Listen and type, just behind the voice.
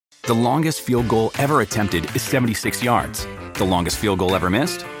The longest field goal ever attempted is 76 yards. The longest field goal ever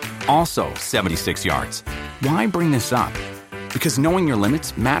missed? Also 76 yards. Why bring this up? Because knowing your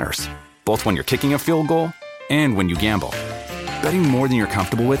limits matters, both when you're kicking a field goal and when you gamble. Betting more than you're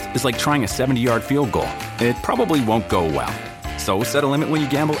comfortable with is like trying a 70-yard field goal. It probably won't go well. So set a limit when you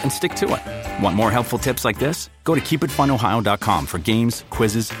gamble and stick to it. Want more helpful tips like this? Go to keepitfunohio.com for games,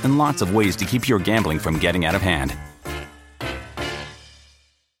 quizzes, and lots of ways to keep your gambling from getting out of hand.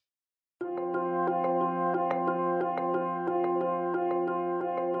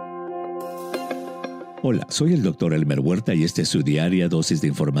 Hola, soy el Dr. Elmer Huerta y esta es su diaria dosis de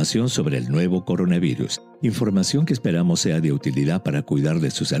información sobre el nuevo coronavirus. Información que esperamos sea de utilidad para cuidar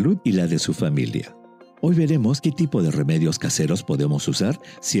de su salud y la de su familia. Hoy veremos qué tipo de remedios caseros podemos usar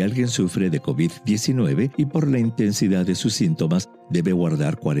si alguien sufre de COVID-19 y por la intensidad de sus síntomas debe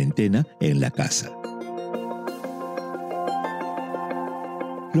guardar cuarentena en la casa.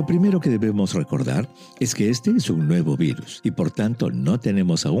 Lo primero que debemos recordar es que este es un nuevo virus y por tanto no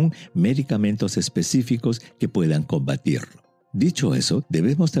tenemos aún medicamentos específicos que puedan combatirlo. Dicho eso,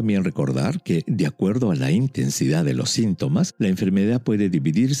 debemos también recordar que, de acuerdo a la intensidad de los síntomas, la enfermedad puede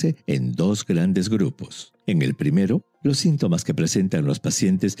dividirse en dos grandes grupos. En el primero, los síntomas que presentan los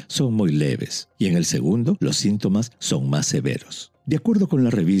pacientes son muy leves y en el segundo, los síntomas son más severos. De acuerdo con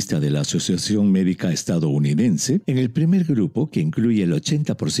la revista de la Asociación Médica Estadounidense, en el primer grupo, que incluye el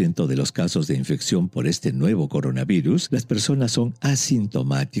 80% de los casos de infección por este nuevo coronavirus, las personas son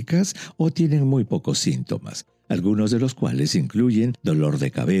asintomáticas o tienen muy pocos síntomas, algunos de los cuales incluyen dolor de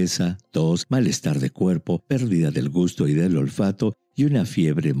cabeza, tos, malestar de cuerpo, pérdida del gusto y del olfato y una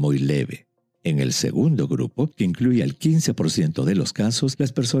fiebre muy leve. En el segundo grupo, que incluye al 15% de los casos,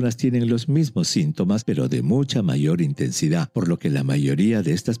 las personas tienen los mismos síntomas pero de mucha mayor intensidad, por lo que la mayoría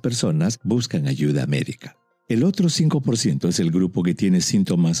de estas personas buscan ayuda médica. El otro 5% es el grupo que tiene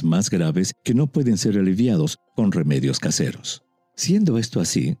síntomas más graves que no pueden ser aliviados con remedios caseros. Siendo esto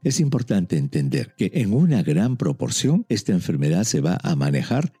así, es importante entender que en una gran proporción esta enfermedad se va a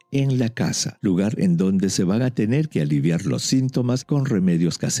manejar en la casa, lugar en donde se van a tener que aliviar los síntomas con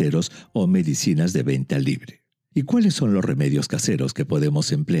remedios caseros o medicinas de venta libre. ¿Y cuáles son los remedios caseros que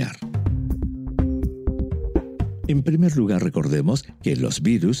podemos emplear? En primer lugar, recordemos que los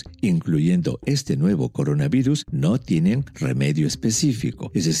virus, incluyendo este nuevo coronavirus, no tienen remedio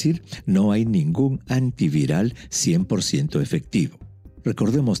específico, es decir, no hay ningún antiviral 100% efectivo.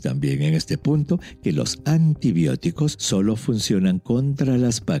 Recordemos también en este punto que los antibióticos solo funcionan contra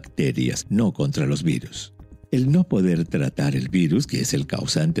las bacterias, no contra los virus. El no poder tratar el virus, que es el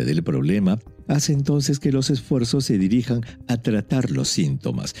causante del problema, hace entonces que los esfuerzos se dirijan a tratar los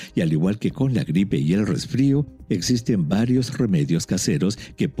síntomas, y al igual que con la gripe y el resfrío, existen varios remedios caseros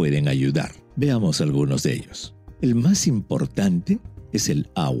que pueden ayudar. Veamos algunos de ellos. El más importante es el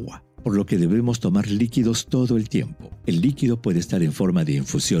agua, por lo que debemos tomar líquidos todo el tiempo. El líquido puede estar en forma de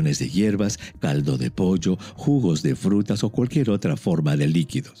infusiones de hierbas, caldo de pollo, jugos de frutas o cualquier otra forma de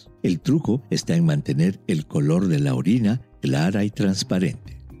líquidos. El truco está en mantener el color de la orina clara y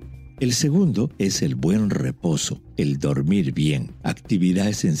transparente. El segundo es el buen reposo, el dormir bien, actividad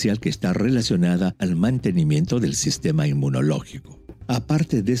esencial que está relacionada al mantenimiento del sistema inmunológico.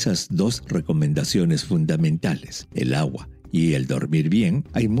 Aparte de esas dos recomendaciones fundamentales, el agua y el dormir bien,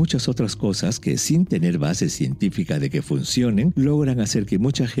 hay muchas otras cosas que, sin tener base científica de que funcionen, logran hacer que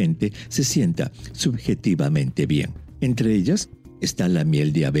mucha gente se sienta subjetivamente bien. Entre ellas está la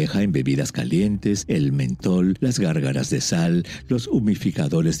miel de abeja en bebidas calientes, el mentol, las gárgaras de sal, los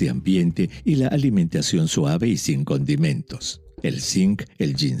humidificadores de ambiente y la alimentación suave y sin condimentos. El zinc,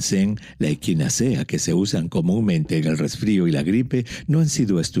 el ginseng, la equinacea que se usan comúnmente en el resfrío y la gripe no han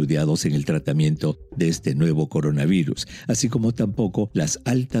sido estudiados en el tratamiento de este nuevo coronavirus, así como tampoco las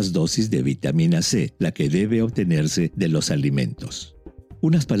altas dosis de vitamina C, la que debe obtenerse de los alimentos.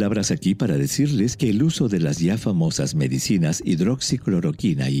 Unas palabras aquí para decirles que el uso de las ya famosas medicinas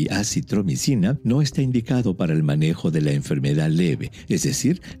hidroxicloroquina y acitromicina no está indicado para el manejo de la enfermedad leve, es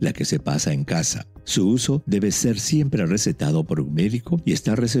decir, la que se pasa en casa. Su uso debe ser siempre recetado por un médico y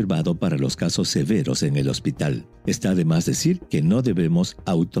está reservado para los casos severos en el hospital. Está de más decir que no debemos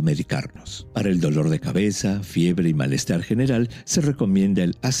automedicarnos. Para el dolor de cabeza, fiebre y malestar general se recomienda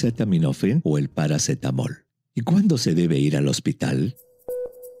el acetaminofén o el paracetamol. ¿Y cuándo se debe ir al hospital?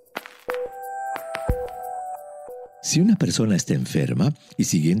 Si una persona está enferma y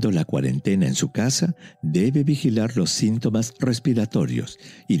siguiendo la cuarentena en su casa, debe vigilar los síntomas respiratorios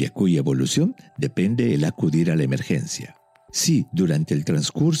y de cuya evolución depende el acudir a la emergencia. Si durante el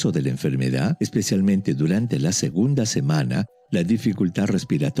transcurso de la enfermedad, especialmente durante la segunda semana, la dificultad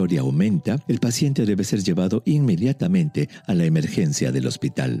respiratoria aumenta, el paciente debe ser llevado inmediatamente a la emergencia del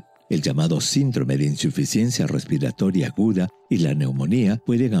hospital. el llamado síndrome de insuficiencia respiratoria aguda y la neumonía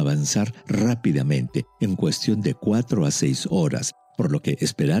pueden avanzar rápidamente en cuestión de 4 a 6 horas, por lo que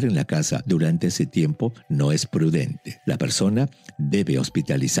esperar en la casa durante ese tiempo no es prudente. La persona debe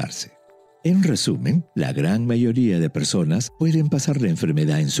hospitalizarse. En resumen, la gran mayoría de personas pueden pasar la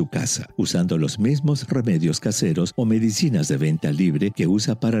enfermedad en su casa, usando los mismos remedios caseros o medicinas de venta libre que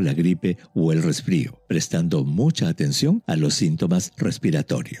usa para la gripe o el resfrío, prestando mucha atención a los síntomas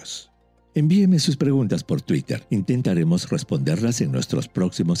respiratorios. Envíeme sus preguntas por Twitter. Intentaremos responderlas en nuestros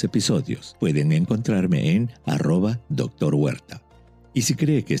próximos episodios. Pueden encontrarme en @Dr. Huerta. Y si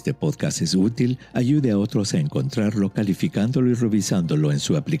cree que este podcast es útil, ayude a otros a encontrarlo calificándolo y revisándolo en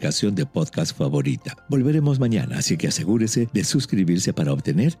su aplicación de podcast favorita. Volveremos mañana, así que asegúrese de suscribirse para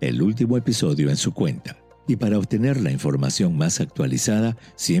obtener el último episodio en su cuenta. Y para obtener la información más actualizada,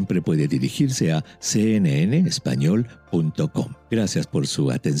 siempre puede dirigirse a cnnespañol.com. Gracias por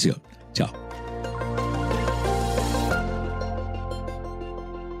su atención. Chao.